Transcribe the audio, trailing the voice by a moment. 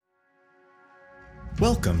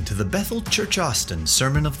Welcome to the Bethel Church Austin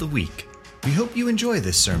Sermon of the Week. We hope you enjoy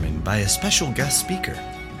this sermon by a special guest speaker.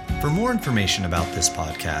 For more information about this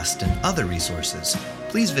podcast and other resources,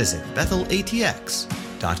 please visit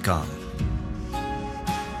bethelatx.com.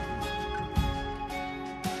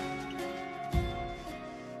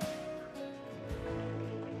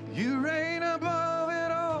 You reign above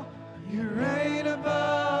it all. You reign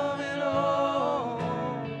above it all.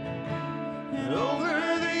 And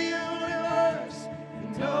over the universe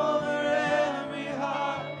and over every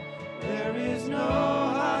heart, there is no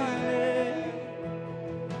higher.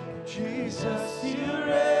 Jesus, you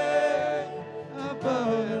reign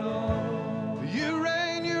above it all. You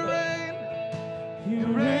reign, you reign. You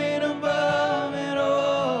reign above it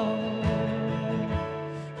all.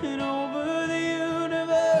 And over the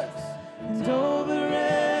universe and over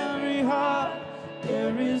every heart,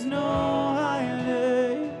 there is no higher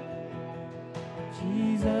name.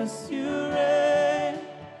 Jesus, you reign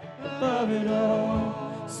above it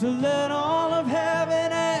all. So let all of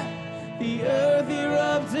heaven and the earth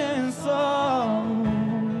erupt in song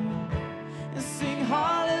and sing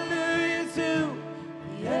hallelujah to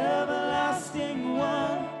the everlasting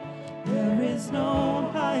one. There is no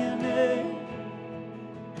higher name.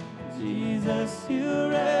 Jesus, you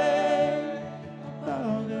reign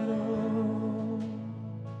above it all.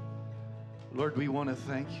 Lord, we want to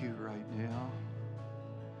thank you right now.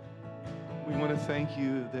 We want to thank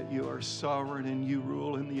you that you are sovereign and you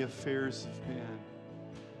rule in the affairs of men.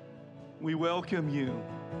 We welcome you.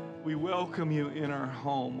 We welcome you in our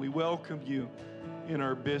home. We welcome you in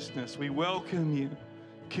our business. We welcome you,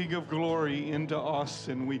 King of Glory, into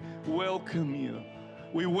Austin. We welcome you.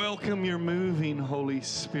 We welcome your moving Holy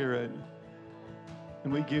Spirit.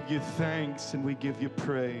 And we give you thanks and we give you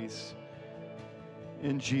praise.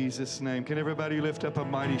 In Jesus' name. Can everybody lift up a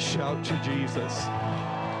mighty shout to Jesus?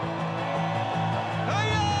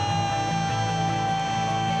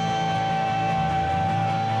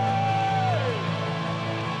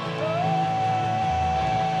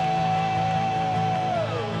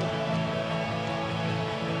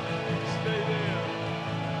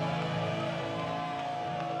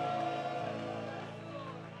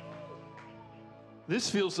 This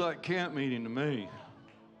feels like camp meeting to me.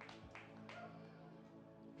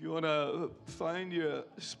 If you want to find your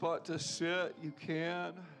spot to sit, you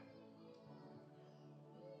can.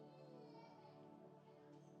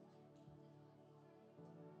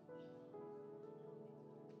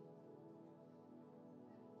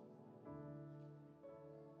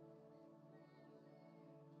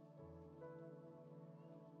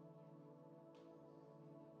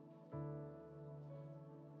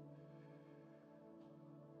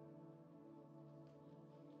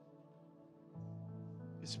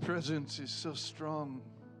 His presence is so strong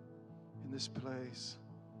in this place.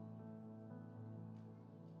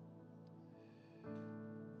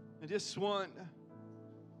 I just want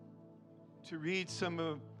to read some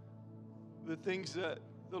of the things that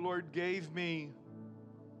the Lord gave me.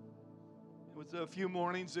 It was a few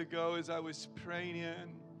mornings ago as I was praying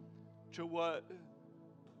in to what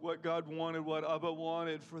God wanted, what Abba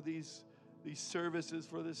wanted for these services,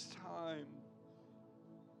 for this time.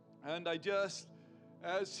 And I just,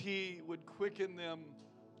 as he would quicken them,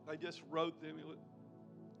 I just wrote them.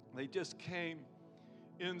 They just came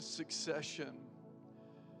in succession.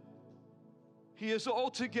 He is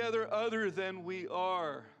altogether other than we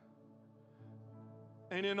are,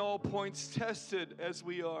 and in all points tested as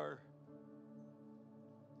we are,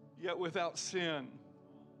 yet without sin.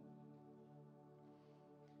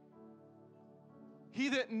 He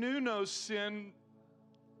that knew no sin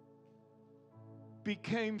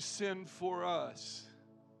became sin for us,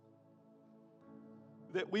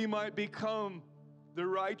 that we might become the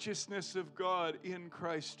righteousness of God in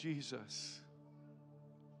Christ Jesus.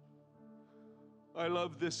 I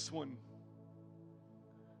love this one.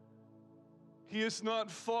 He is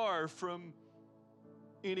not far from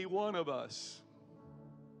any one of us.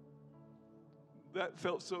 That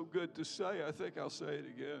felt so good to say, I think I'll say it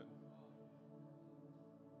again.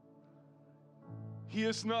 He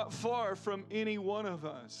is not far from any one of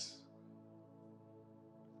us.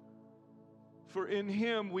 For in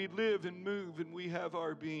him we live and move and we have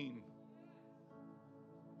our being.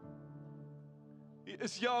 He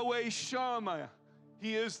is Yahweh Shammah.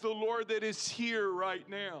 He is the Lord that is here right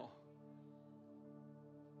now.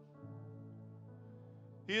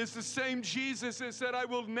 He is the same Jesus that said, I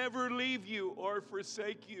will never leave you or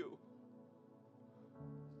forsake you.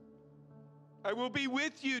 I will be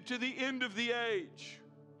with you to the end of the age.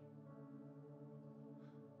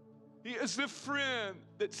 He is the friend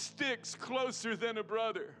that sticks closer than a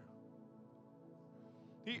brother.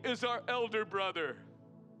 He is our elder brother.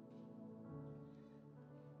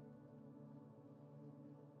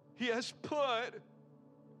 He has put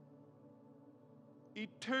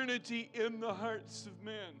eternity in the hearts of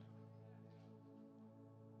men.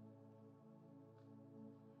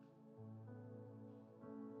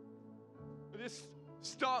 Let's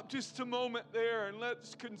stop just a moment there and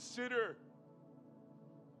let's consider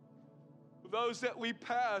those that we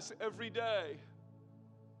pass every day.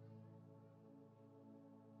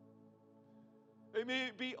 They may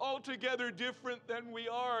be altogether different than we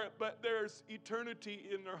are, but there's eternity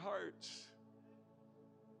in their hearts.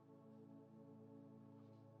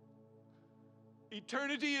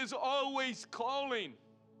 Eternity is always calling,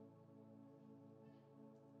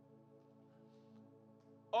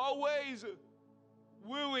 always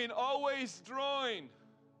wooing, always drawing.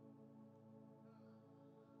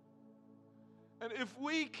 And if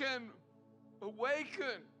we can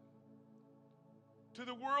awaken to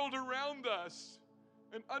the world around us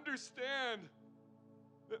and understand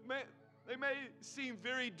that they may seem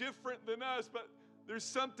very different than us, but there's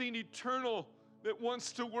something eternal that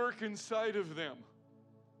wants to work inside of them.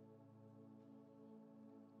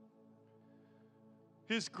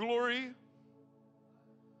 His glory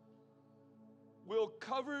will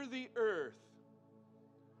cover the earth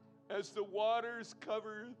as the waters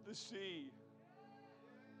cover the sea.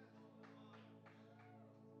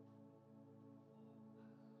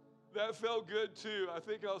 That felt good too. I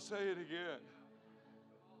think I'll say it again.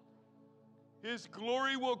 His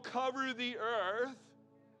glory will cover the earth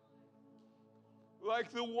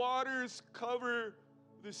like the waters cover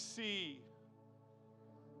the sea.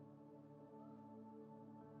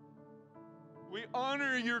 We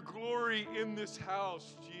honor your glory in this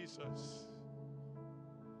house, Jesus.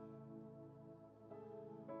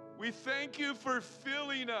 We thank you for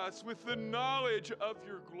filling us with the knowledge of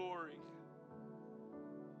your glory.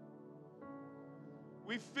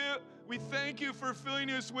 We thank you for filling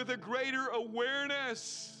us with a greater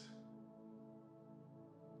awareness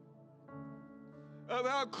of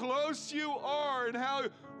how close you are and how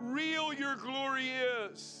real your glory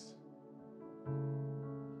is.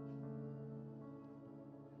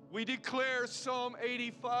 We declare Psalm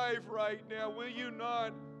 85 right now. Will you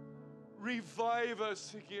not revive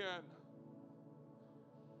us again?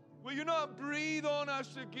 Will you not breathe on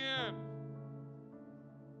us again?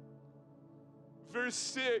 Verse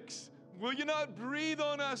 6, will you not breathe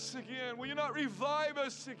on us again? Will you not revive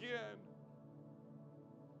us again?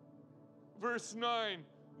 Verse 9,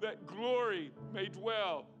 that glory may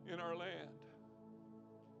dwell in our land.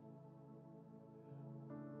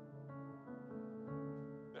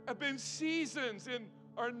 There have been seasons in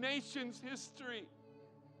our nation's history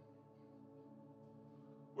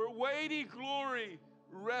where weighty glory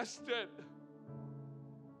rested.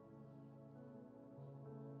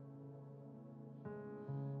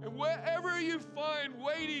 And wherever you find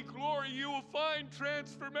weighty glory, you will find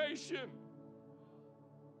transformation.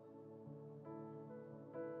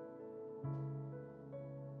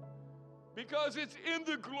 Because it's in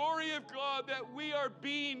the glory of God that we are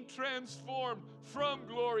being transformed from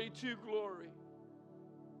glory to glory.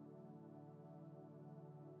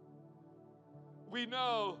 We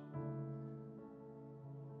know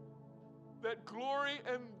that glory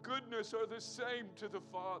and goodness are the same to the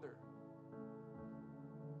Father.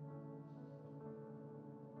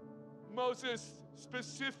 Moses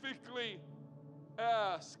specifically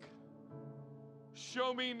asked,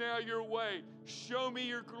 show me now your way. Show me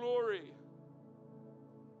your glory.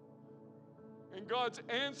 And God's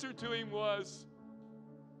answer to him was,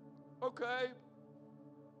 okay,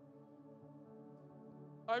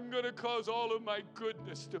 I'm going to cause all of my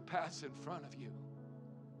goodness to pass in front of you.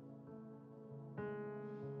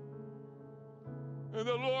 And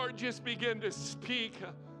the Lord just began to speak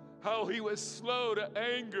how he was slow to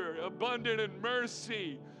anger, abundant in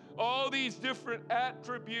mercy, all these different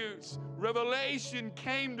attributes. Revelation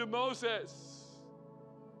came to Moses.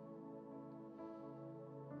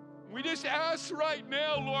 We just ask right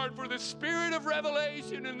now, Lord, for the spirit of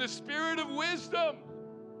revelation and the spirit of wisdom,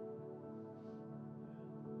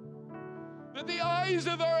 that the eyes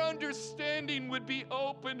of our understanding would be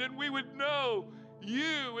opened and we would know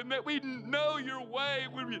you, and that we'd know your way.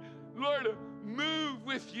 Lord, move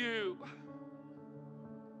with you.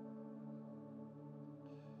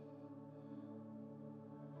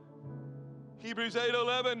 Hebrews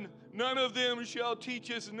 8:11, none of them shall teach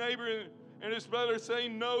his neighbor and his brother,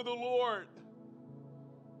 saying, know the Lord,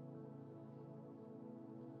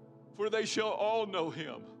 for they shall all know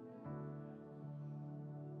him,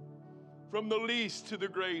 from the least to the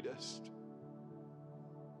greatest.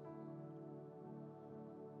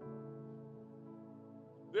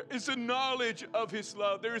 There is a knowledge of his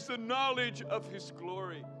love. There is a knowledge of his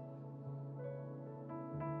glory.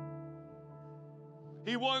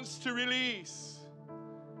 He wants to release.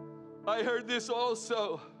 I heard this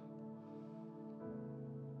also.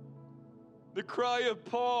 The cry of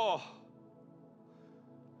Paul.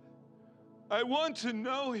 I want to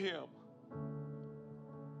know him.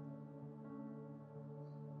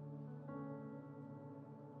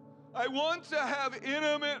 I want to have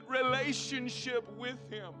intimate relationship with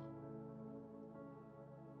him.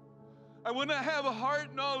 I want to have a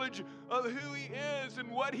heart knowledge of who he is and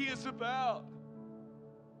what he is about.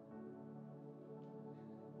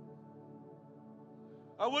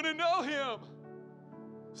 I want to know him,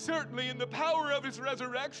 certainly in the power of his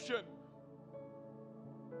resurrection.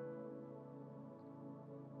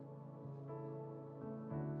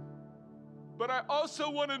 But I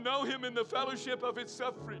also want to know him in the fellowship of his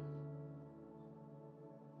suffering.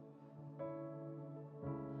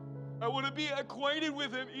 I want to be acquainted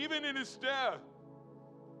with him even in his death.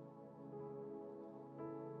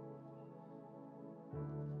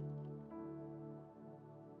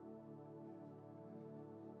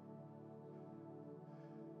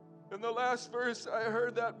 And the last verse I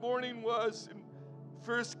heard that morning was in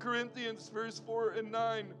 1 Corinthians verse 4 and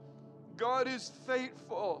 9. God is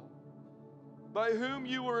faithful, by whom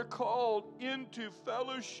you were called into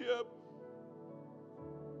fellowship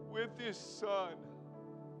with his Son.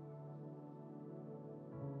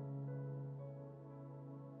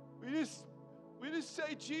 We just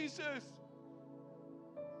say, Jesus,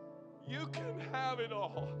 you can have it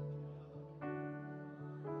all.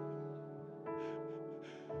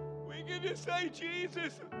 We can just say,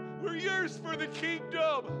 Jesus, we're yours for the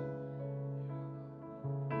kingdom.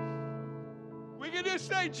 We can just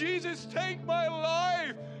say, Jesus, take my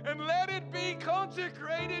life and let it be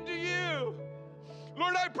consecrated to you.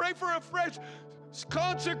 Lord, I pray for a fresh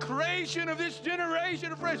consecration of this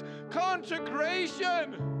generation, a fresh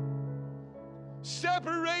consecration,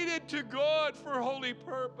 separated to God for holy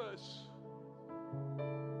purpose.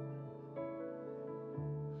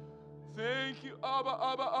 Thank you, Abba,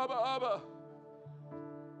 Abba, Abba, Abba.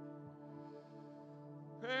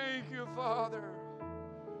 Thank you, Father.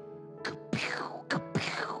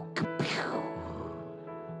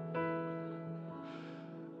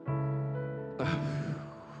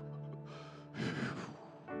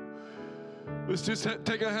 Let's just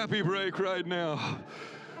take a happy break right now.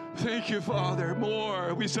 Thank you, Father.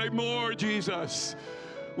 More. We say more, Jesus.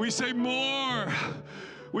 We say more.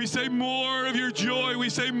 We say more of your joy. We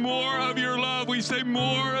say more of your love. We say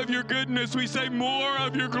more of your goodness. We say more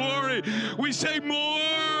of your glory. We say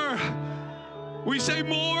more. We say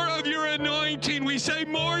more of your anointing. We say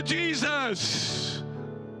more, Jesus.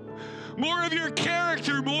 More of your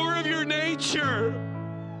character, more of your nature.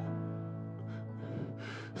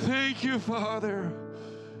 Thank you, Father.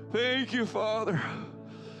 Thank you, Father.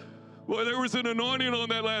 Boy, there was an anointing on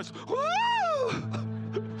that last. Woo!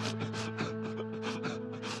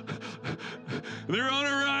 They're on a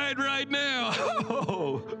ride right now.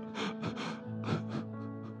 Oh.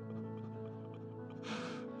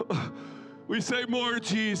 We say more,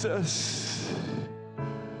 Jesus.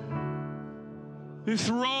 Just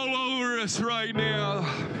roll over us right now.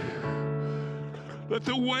 Let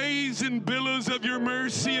the waves and billows of your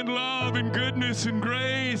mercy and love and goodness and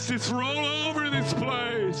grace just roll over this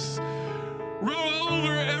place. Roll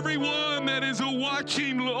over everyone that is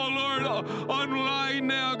watching, oh Lord, online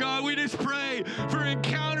now, God. We just pray for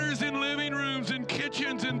encounters in living rooms and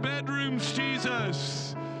kitchens and bedrooms,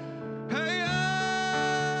 Jesus. Hey,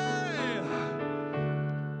 hey,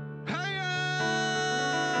 hey,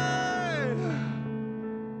 hey.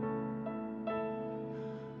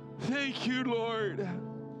 Thank you, Lord.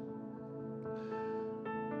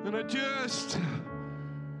 And I just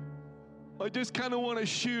kind of want to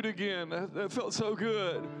shoot again. That felt so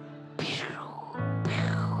good.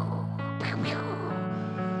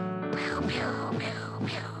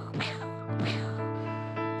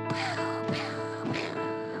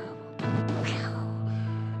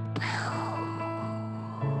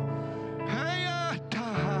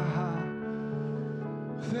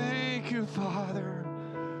 Thank you, Father.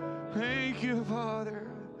 Thank you, Father.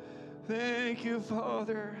 Thank you,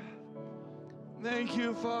 Father. Thank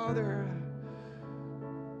you, Father.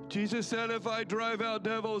 Jesus said, if I drive out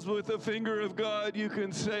devils with the finger of God, you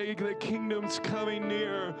can say the kingdom's coming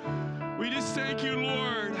near. We just thank you,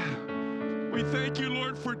 Lord. We thank you,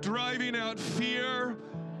 Lord, for driving out fear,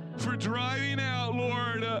 for driving out,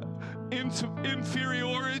 Lord,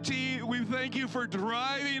 inferiority. We thank you for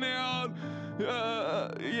driving out,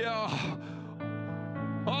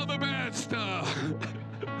 all the bad stuff.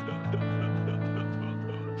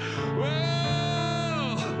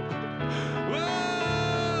 Whoa!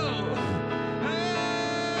 Whoa!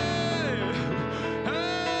 Hey! Hey!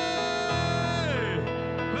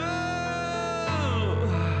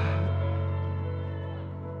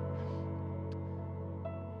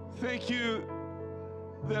 Thank you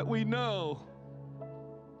that we know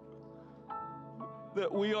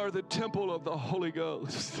that we are the temple of the Holy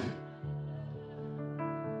Ghost.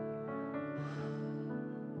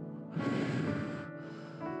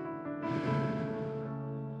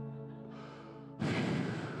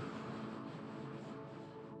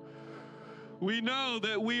 We know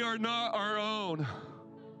that we are not our own,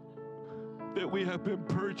 that we have been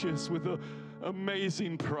purchased with an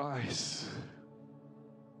amazing price.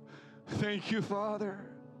 Thank you, Father.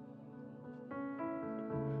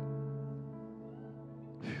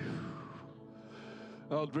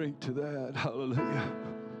 I'll drink to that. Hallelujah.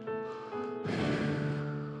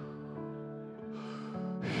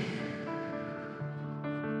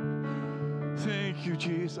 Thank you,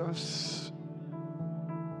 Jesus.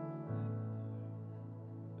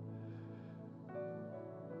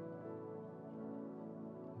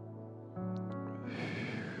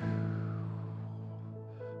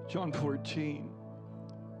 John 14.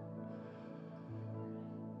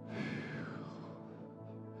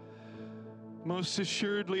 Most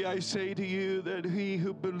assuredly, I say to you that he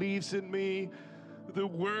who believes in me, the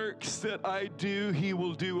works that I do, he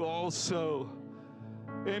will do also.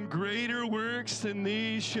 And greater works than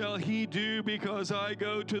these shall he do, because I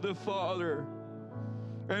go to the Father.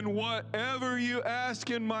 And whatever you ask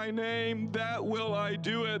in my name, that will I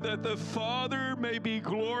do it, that the Father may be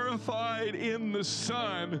glorified in the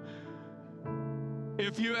Son.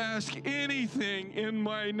 If you ask anything in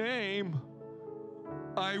my name,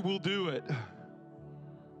 I will do it.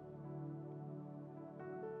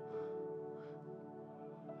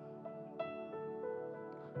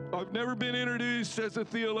 I've never been introduced as a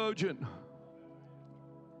theologian.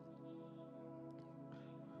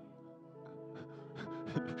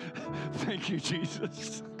 Thank you,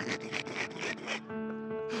 Jesus.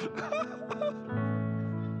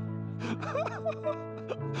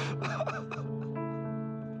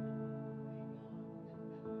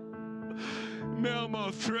 Now I'm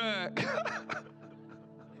off track.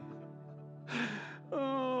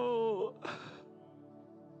 Oh.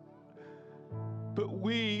 But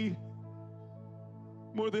we,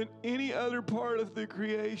 more than any other part of the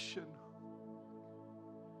creation,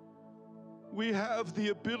 we have the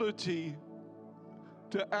ability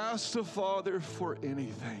to ask the Father for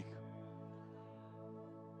anything.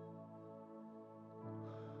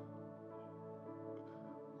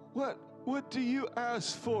 What do you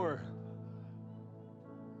ask for?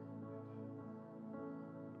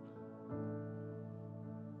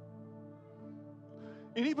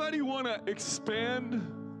 Anybody want to expand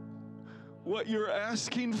what you're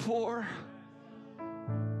asking for?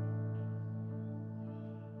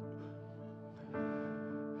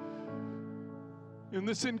 In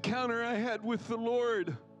this encounter I had with the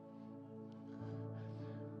Lord,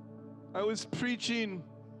 I was preaching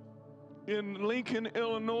in Lincoln,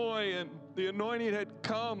 Illinois, and the anointing had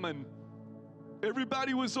come, and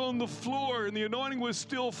everybody was on the floor, and the anointing was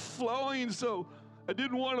still flowing, so I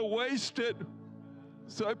didn't want to waste it.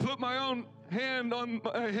 So I put my own hand on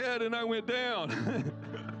my head and I went down.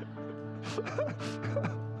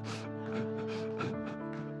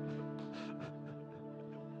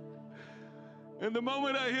 And the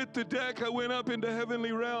moment I hit the deck, I went up into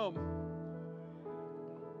heavenly realm.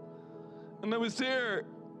 And I was there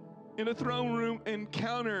in a throne room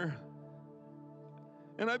encounter.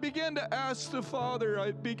 And I began to ask the Father,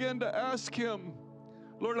 I began to ask Him,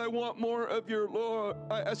 Lord, I want more of your Lord.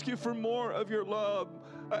 I ask you for more of your love.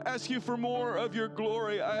 I ask you for more of your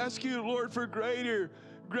glory. I ask you, Lord, for greater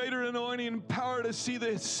anointing and power to see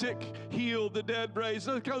the sick healed, the dead raised,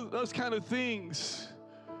 those kind of things.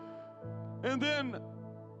 And then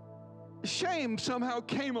shame somehow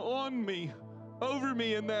came on me, over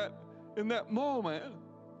me in that moment.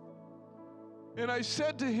 And I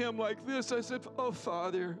said to Him like this, I said, oh,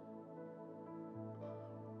 Father,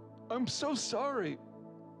 I'm so sorry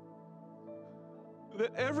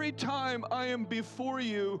that every time I am before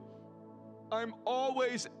you, I'm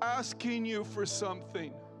always asking you for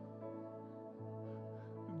something.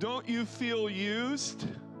 Don't you feel used?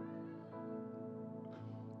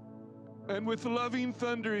 And with loving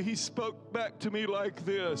thunder, He spoke back to me like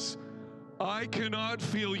this, I cannot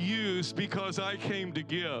feel used because I came to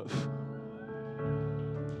give.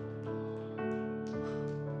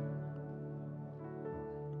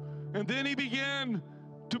 And then He began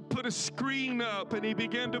to put a screen up, and He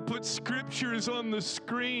began to put scriptures on the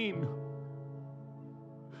screen.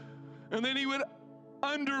 And then He would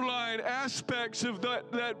underline aspects of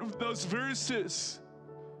those verses.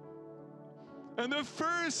 And the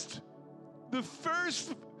first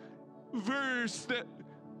verse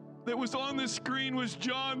that was on the screen was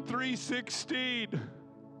John 3:16.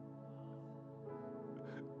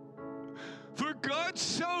 God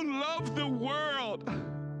so loved the world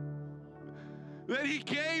that he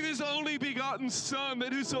gave his only begotten Son,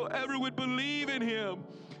 that whosoever would believe in him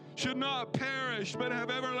should not perish but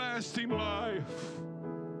have everlasting life.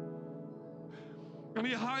 And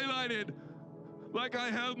he highlighted, like I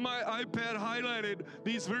have my iPad highlighted,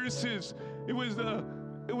 these verses. It was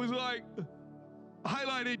like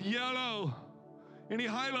highlighted yellow, and he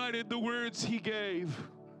highlighted the words he gave.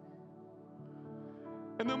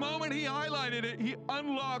 And the moment he highlighted it, he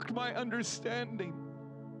unlocked my understanding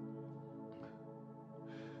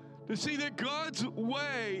to see that God's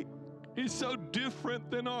way is so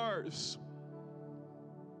different than ours.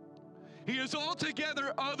 He is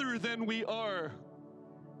altogether other than we are.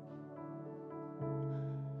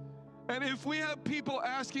 And if we have people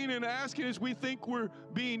asking us, we think we're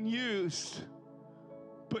being used.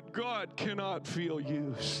 But God cannot feel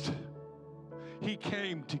used. He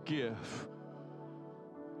came to give.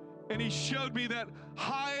 And he showed me that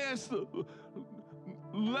highest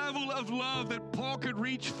level of love that Paul could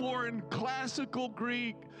reach for in classical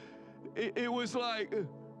Greek. It was like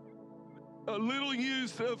a little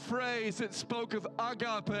used phrase that spoke of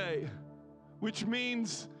agape, which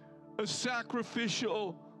means a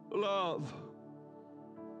sacrificial love.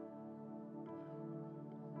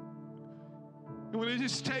 I want to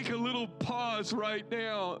just take a little pause right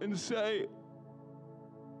now and say,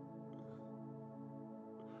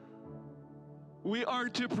 we are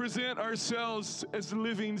to present ourselves as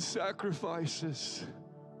living sacrifices,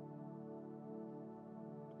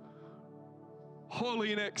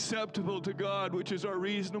 holy and acceptable to God, which is our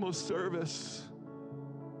reasonable service.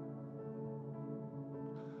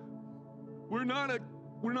 We're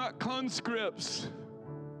not conscripts.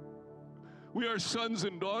 We are sons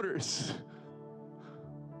and daughters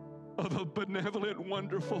of a benevolent,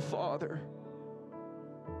 wonderful Father.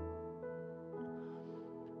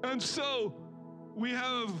 And so we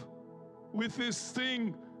have, with this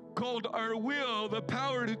thing called our will, the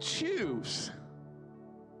power to choose.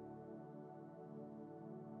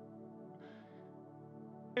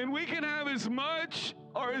 And we can have as much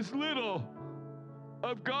or as little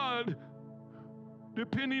of God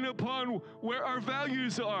depending upon where our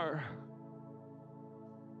values are.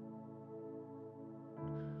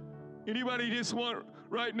 Anybody just want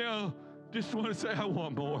to say, I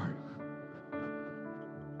want more.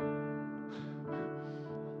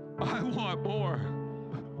 I want more.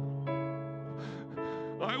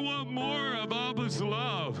 I want more of Abba's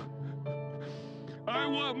love. I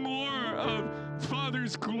want more of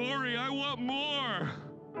Father's glory. I want more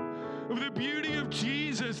of the beauty of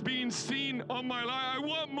Jesus being seen on my life. I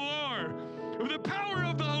want more of the power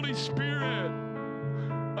of the Holy Spirit.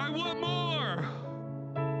 I want more.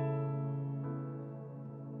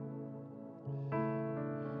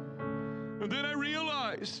 And then I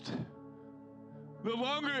realized, the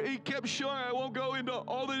longer he kept showing, I won't go into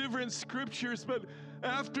all the different scriptures, but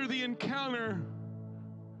after the encounter,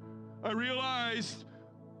 I realized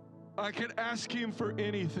I could ask him for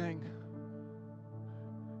anything,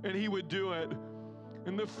 and he would do it.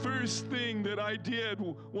 And the first thing that I did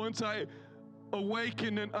once I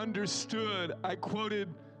awakened and understood, I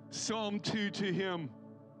quoted Psalm 2 to him.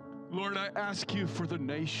 Lord, I ask you for the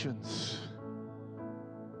nations.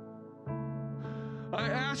 I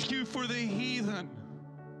ask you for the heathen.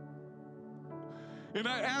 And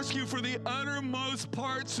I ask you for the uttermost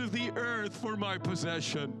parts of the earth for my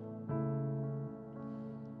possession.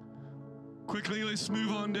 Quickly, let's move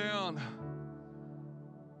on down.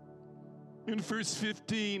 In verse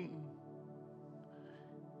 15,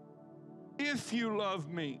 if you love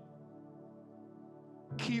me,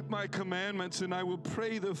 keep my commandments, and I will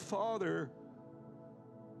pray the Father,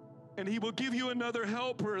 and he will give you another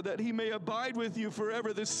helper, that he may abide with you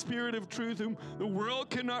forever, the Spirit of truth, whom the world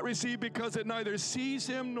cannot receive because it neither sees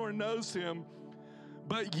him nor knows him.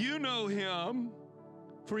 But you know him,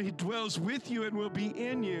 for he dwells with you and will be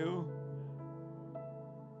in you.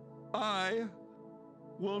 I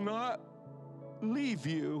will not leave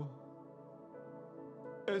you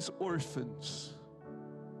as orphans.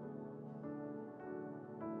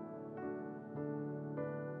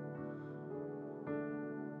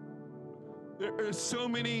 There are so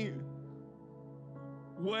many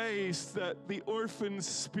ways that the orphan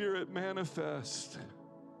spirit manifests.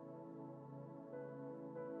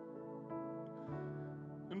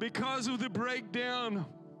 And because of the breakdown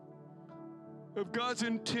of God's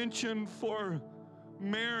intention for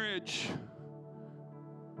marriage,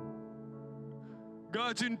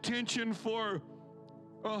 God's intention for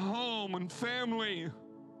a home and family,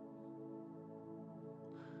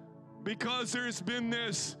 because there's been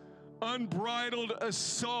this unbridled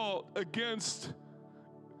assault against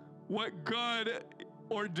what God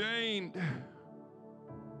ordained.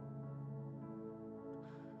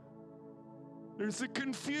 There's a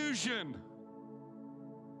confusion.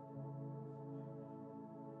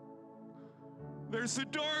 There's a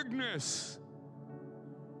darkness.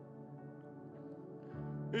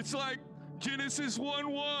 It's like Genesis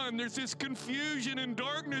 1:1. There's this confusion and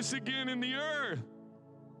darkness again in the earth.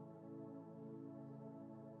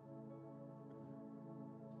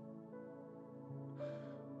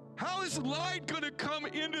 How is light going to come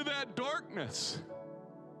into that darkness?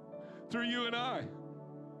 Through you and I.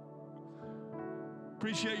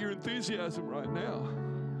 Appreciate your enthusiasm right now.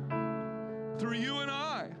 Through you and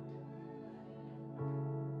I.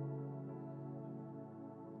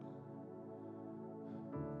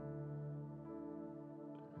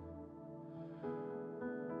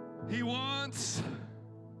 He wants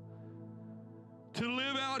to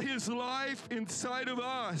live out his life inside of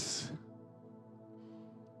us.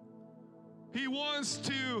 He wants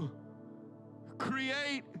to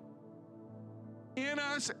create in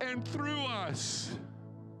us and through us.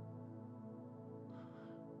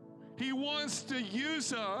 He wants to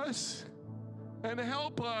use us and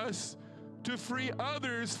help us to free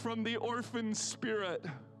others from the orphan spirit.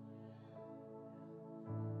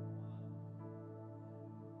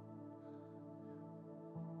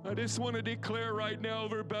 I just want to declare right now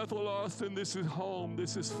over Bethel Austin, this is home,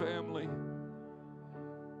 this is family.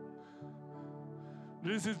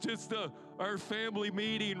 This is just our family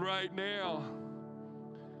meeting right now.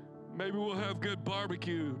 Maybe we'll have good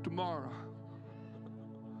barbecue tomorrow.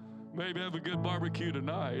 Maybe have a good barbecue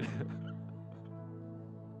tonight.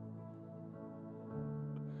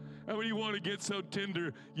 How many want to get so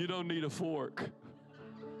tender you don't need a fork?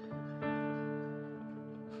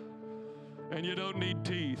 And you don't need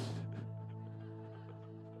teeth.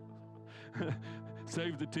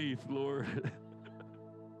 Save the teeth, Lord.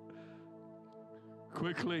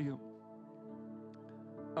 Quickly.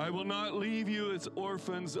 I will not leave you as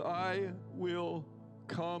orphans. I will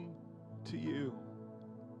come to you.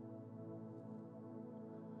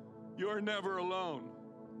 You are never alone.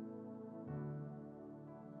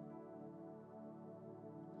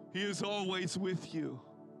 He is always with you.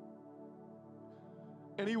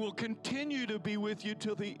 And he will continue to be with you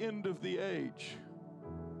till the end of the age.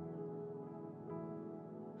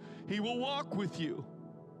 He will walk with you.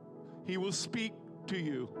 He will speak to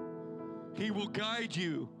you. He will guide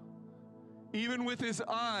you, even with his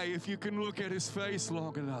eye, if you can look at his face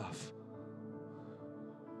long enough.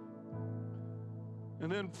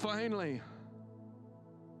 And then finally,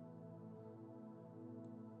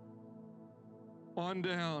 on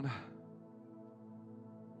down.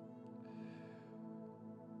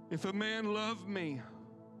 If a man love me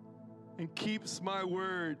and keeps my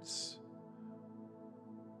words,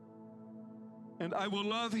 and I will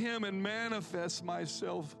love him and manifest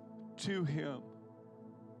myself to him.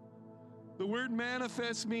 The word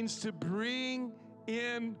manifest means to bring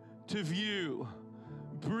into view,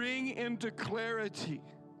 bring into clarity.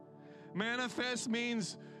 Manifest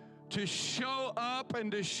means to show up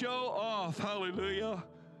and to show off. Hallelujah.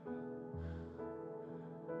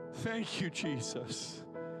 Thank you, Jesus.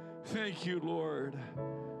 Thank you, Lord.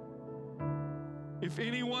 If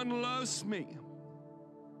anyone loves me,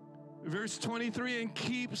 verse 23, and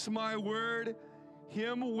keeps my word,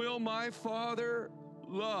 him will my Father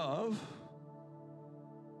love,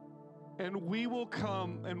 and we will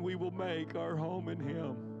come and we will make our home in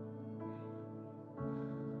him.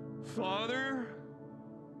 Father,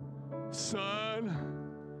 Son,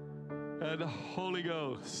 and Holy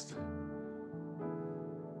Ghost.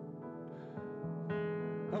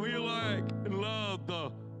 How many like and love the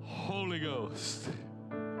Holy Ghost?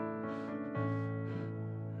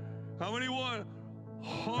 How many want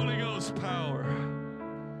Holy Ghost power?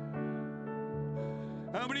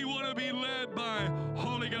 How many want to be led by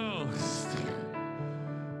Holy Ghost?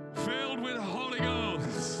 Filled with Holy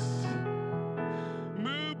Ghost.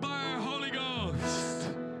 Moved by Holy Ghost.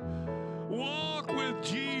 Walk with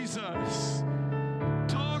Jesus.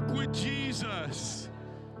 Talk with Jesus.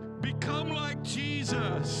 Become like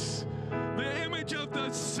Jesus. The image of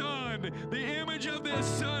the Son. The image of the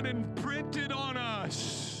Son imprinted on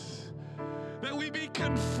us. That we be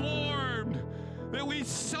conformed. That we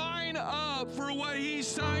sign up for what he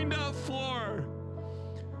signed up for.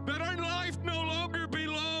 That our life no longer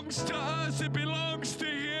belongs to us, it belongs to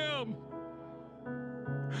him.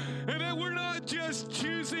 And that we're not just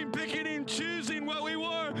picking and choosing what we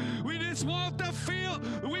want. We just want the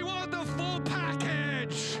we want the full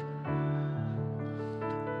package.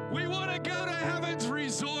 We want to go to heaven's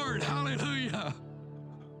resort. Hallelujah.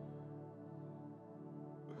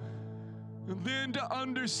 And then to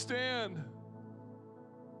understand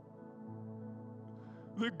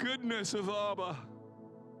the goodness of Abba.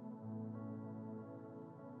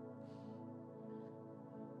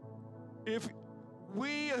 If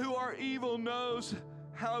we who are evil knows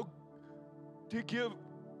how to give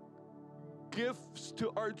gifts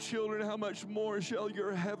to our children, how much more shall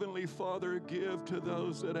your heavenly Father give to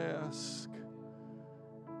those that ask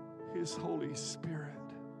His Holy Spirit.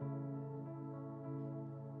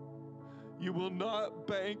 You will not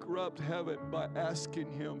bankrupt heaven by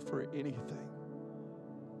asking Him for anything.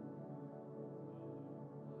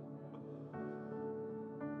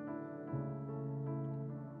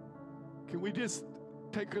 Can we just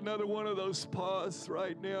take another one of those pauses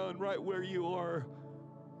right now, and right where you are,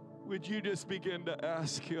 would you just begin to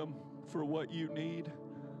ask Him for what you need,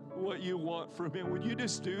 what you want from Him? Would you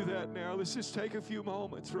just do that now? Let's just take a few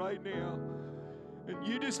moments right now. And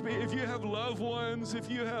you just be, if you have loved ones, if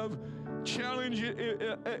you have challenge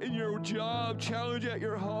in your job, challenge at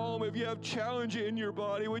your home, if you have challenge in your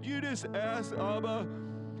body, would you just ask Abba?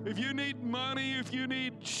 If you need money, if you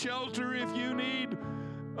need shelter, if you need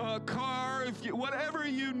a car, whatever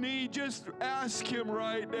you need, just ask Him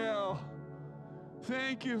right now.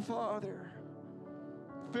 Thank you, Father.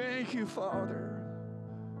 Thank you, Father.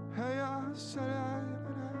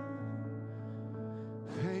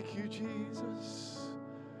 Thank you, Jesus.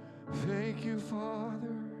 Thank you,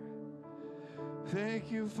 Father.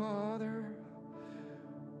 Thank you, Father.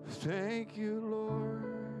 Thank you, Lord.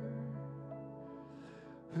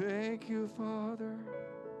 Thank you, Father.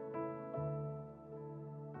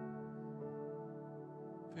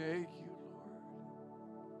 Thank you, Lord.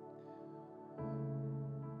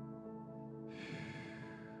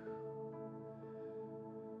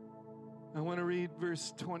 I want to read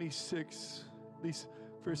verse 26,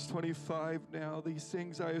 verse 25 now. These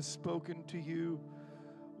things I have spoken to you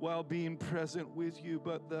while being present with you,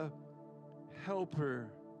 but the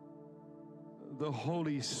Helper, the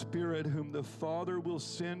Holy Spirit, whom the Father will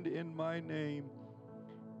send in my name,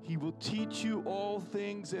 He will teach you all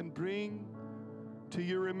things and bring to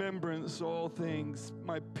your remembrance all things.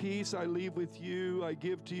 My peace I leave with you, I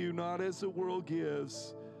give to you, not as the world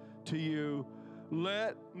gives to you.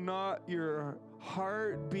 Let not your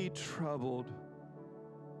heart be troubled,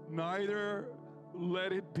 neither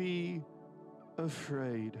let it be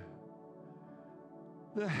afraid.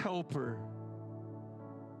 The Helper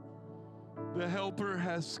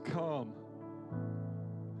has come.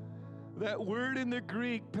 That word in the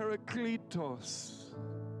Greek, parakletos,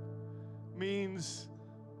 means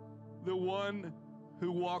the one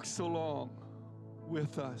who walks along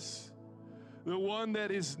with us, the one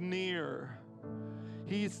that is near.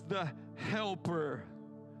 He's the Helper,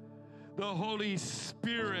 the Holy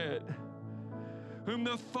Spirit, whom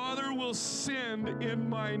the Father will send in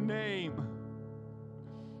my name.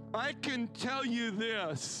 I can tell you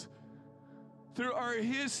this, through our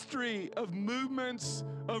history of movements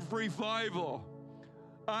of revival,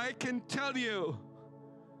 I can tell you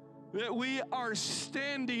that we are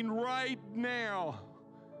standing right now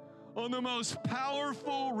on the most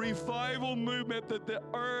powerful revival movement that the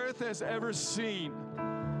earth has ever seen.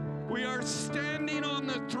 We are standing on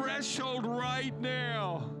the threshold right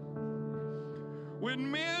now. When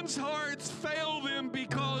men's hearts fail them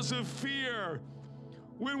because of fear,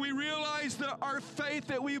 when we realize that our faith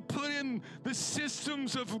that we put in the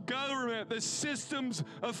systems of government, the systems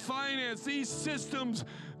of finance, these systems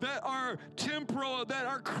that are temporal, that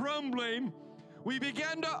are crumbling, we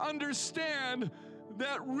begin to understand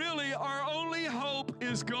that really our only hope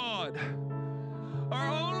is God. Our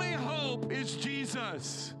only hope is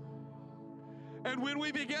Jesus. And when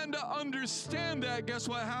we begin to understand that, guess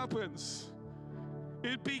what happens?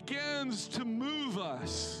 It begins to move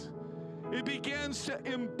us. It begins to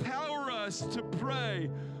empower us to pray,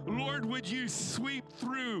 Lord, would you sweep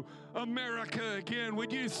through America again?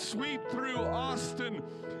 Would you sweep through Austin?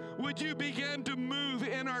 Would you begin to move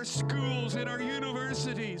in our schools, in our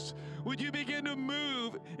universities? Would you begin to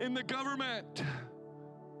move in the government?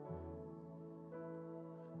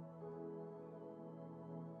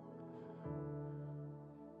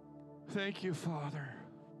 Thank you, Father.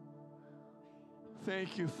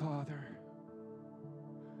 Thank you, Father.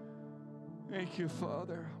 Thank you,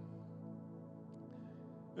 Father.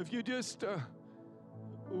 If you just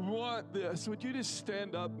want this, would you just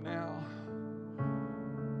stand up now?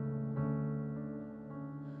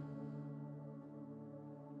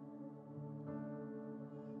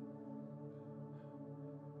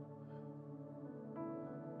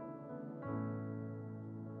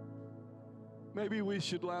 Maybe we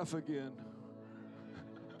should laugh again.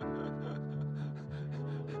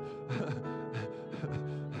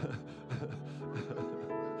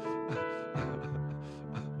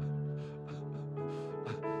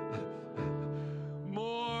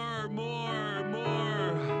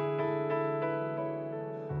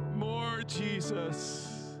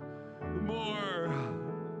 Jesus. More.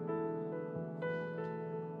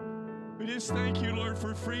 We just thank you, Lord,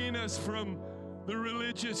 for freeing us from the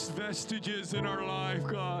religious vestiges in our life,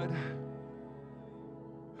 God.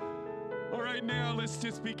 All right, now let's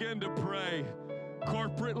just begin to pray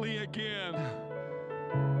corporately again.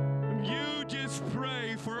 You just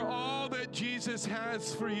pray for all that Jesus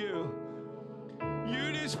has for you.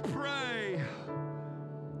 You just pray.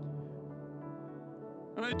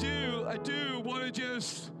 And I do want to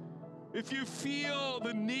just, if you feel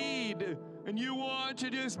the need and you want to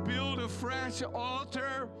just build a fresh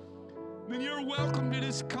altar, then you're welcome to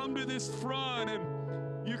just come to this front,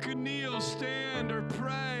 and you can kneel, stand, or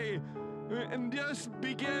pray, and just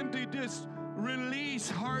begin to just release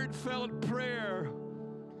heartfelt prayer.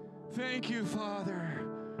 Thank you, Father.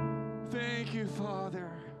 Thank you,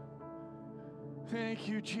 Father. Thank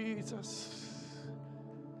you, Jesus.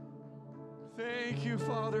 Thank you,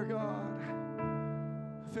 Father God.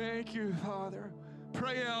 Thank you, Father.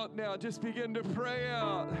 Pray out now. Just begin to pray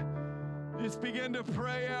out. Just begin to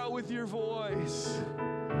pray out with your voice.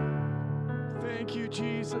 Thank you,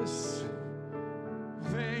 Jesus.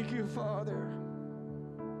 Thank you, Father.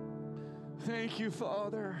 Thank you,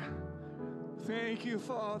 Father. Thank you,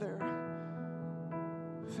 Father.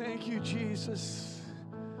 Thank you, Jesus.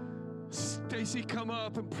 Stacy, come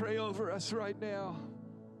up and pray over us right now.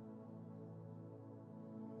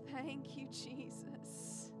 Thank you,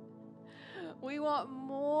 Jesus. We want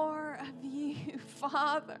more of you,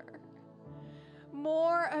 Father.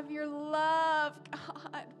 More of your love,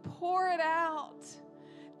 God. Pour it out.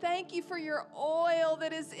 Thank you for your oil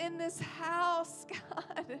that is in this house,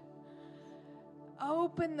 God.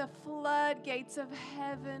 Open the floodgates of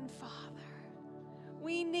heaven, Father.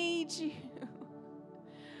 We need you.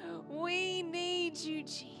 We need you,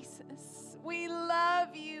 Jesus. We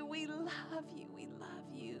love you. We love you. We love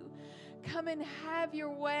you. Come and have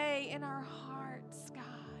your way in our hearts, God.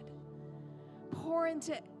 Pour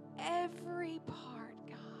into every part,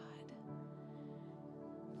 God.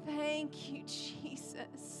 Thank you,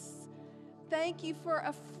 Jesus. Thank you for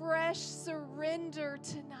a fresh surrender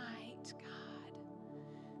tonight, God.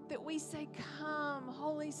 That we say, come,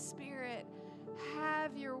 Holy Spirit,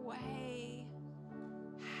 have your way.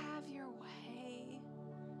 Have your way.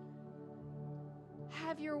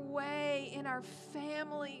 Have your way in our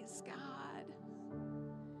families, God.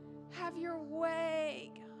 Have your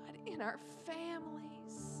way, God, in our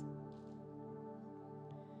families.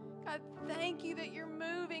 God, thank you that you're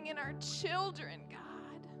moving in our children,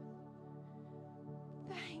 God.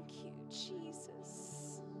 Thank you,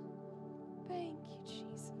 Jesus. Thank you,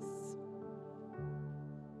 Jesus.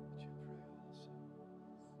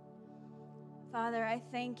 Father, I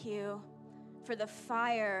thank you for the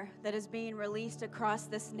fire that is being released across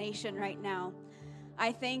this nation right now.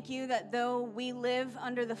 I thank you that though we live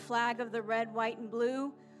under the flag of the red, white, and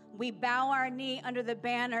blue, we bow our knee under the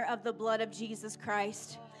banner of the blood of Jesus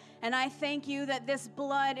Christ. And I thank you that this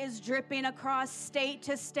blood is dripping across state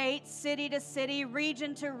to state, city to city,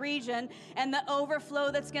 region to region, and the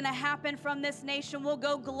overflow that's going to happen from this nation will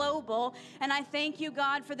go global. And I thank you,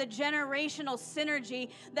 God, for the generational synergy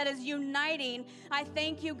that is uniting. I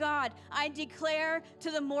thank you, God. I declare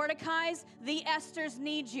to the Mordecais, the Esthers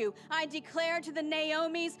need you. I declare to the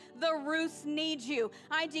Naomis, the Ruths need you.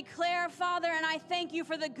 I declare, Father, and I thank you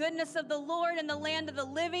for the goodness of the Lord in the land of the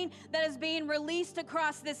living that is being released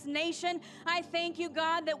across this nation. I thank you,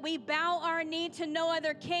 God, that we bow our knee to no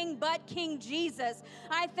other king but King Jesus.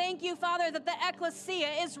 I thank you, Father, that the ecclesia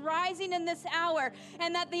is rising in this hour,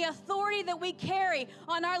 and that the authority that we carry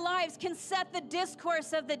on our lives can set the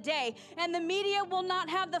discourse of the day. And the media will not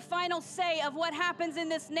have the final say of what happens in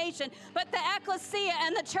this nation, but the ecclesia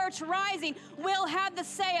and the church rising will have the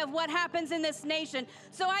say of what happens in this nation.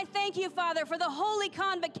 So I thank you, Father, for the holy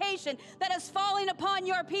convocation that is falling upon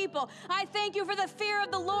your people. I thank you for the fear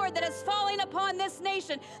of the Lord that is falling upon this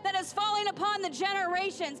nation, that is falling upon the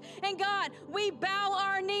generations. And God, we bow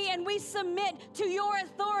our knee and we submit to your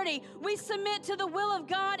authority. We submit to the will of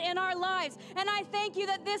God in our lives. And I thank you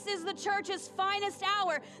that this is the church's finest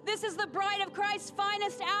hour. This is the bride of Christ's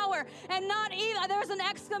finest hour. And not even, there's an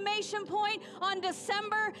exclamation point on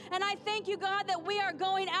December. And I thank you, God, that we are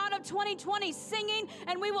going out of 2020 singing,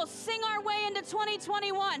 and we will sing our way into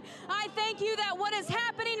 2021. I thank you that what is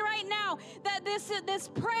happening right now, that this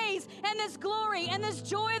praise and this glory and this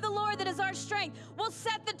joy of the Lord that is our strength will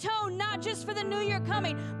set the tone, not just for the new year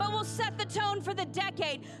coming, but will set the tone for the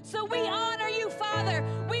decade. So we honor you, Father.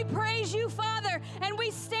 We praise you, Father, and we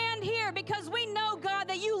stand here because we know, God,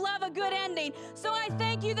 that you love a good ending. So I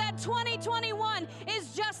thank you that 2021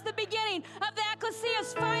 is just the beginning of the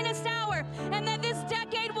ecclesia's finest hour, and that this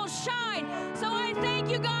decade will shine. So I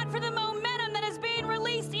you, God, for the momentum that is being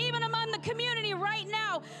released even among the community right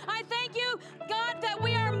now. I thank you, God, that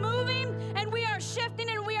we are moving and we are shifting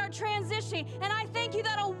and we are transitioning. And I thank you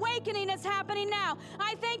that awakening is happening now.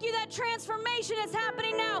 I thank you that transformation is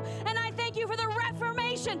happening now. And I thank you for the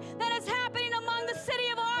reformation that is happening among the city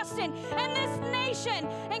of Austin and this nation.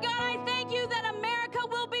 And God, I thank you that America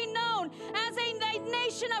will be known as a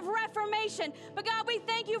nation of reformation. But God, we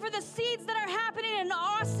thank you for the seeds that are happening in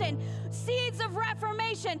Austin, seeds of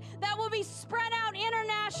reformation that will be spread out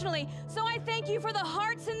internationally. So I thank you for the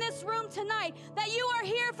hearts in this room tonight, that you are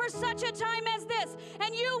here for such a time as this.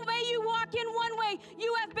 And may you walk in one way.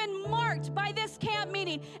 You have been marked by this camp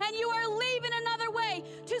meeting, and you are leaving another way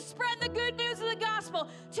to spread the good news of the gospel,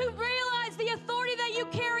 to realize the authority that you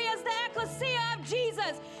carry as the ecclesia of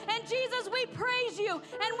Jesus. And Jesus, we praise you,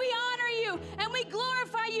 and we honor you, and we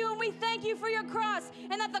glorify you, and we thank you for your cross,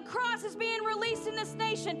 and that the cross is being released in this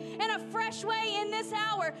nation in a fresh way in this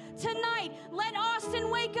hour. Tonight, let Austin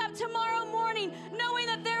wake up tomorrow morning knowing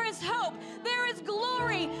that there is hope, there is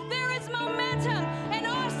glory, there is momentum. And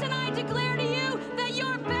Austin, I declare to you that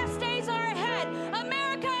your best days are ahead.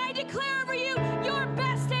 America, I declare over you, your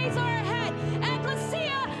best days are ahead.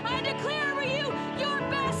 Ecclesia, I declare over you, your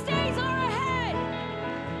best days are ahead.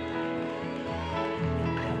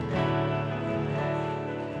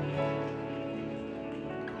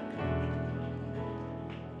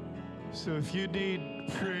 So if you need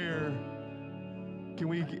prayer, can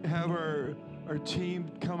we have our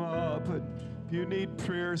team come up? And if you need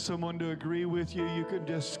prayer, someone to agree with you, you can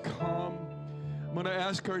just come. I'm going to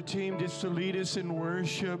ask our team just to lead us in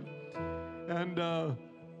worship. And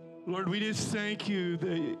Lord, we just thank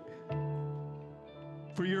you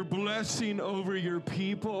for your blessing over your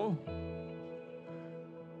people.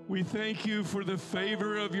 We thank you for the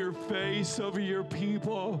favor of your face over your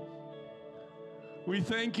people. We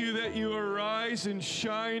thank you that you arise and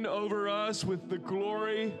shine over us with the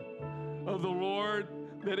glory of the Lord,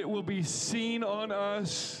 that it will be seen on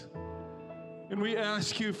us. And we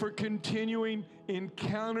ask you for continuing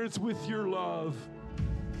encounters with your love.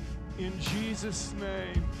 In Jesus'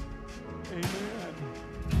 name, amen.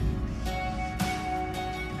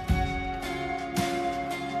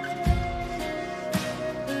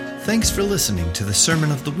 Thanks for listening to the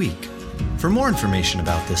Sermon of the Week. For more information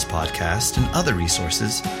about this podcast and other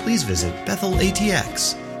resources, please visit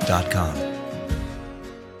bethelatx.com.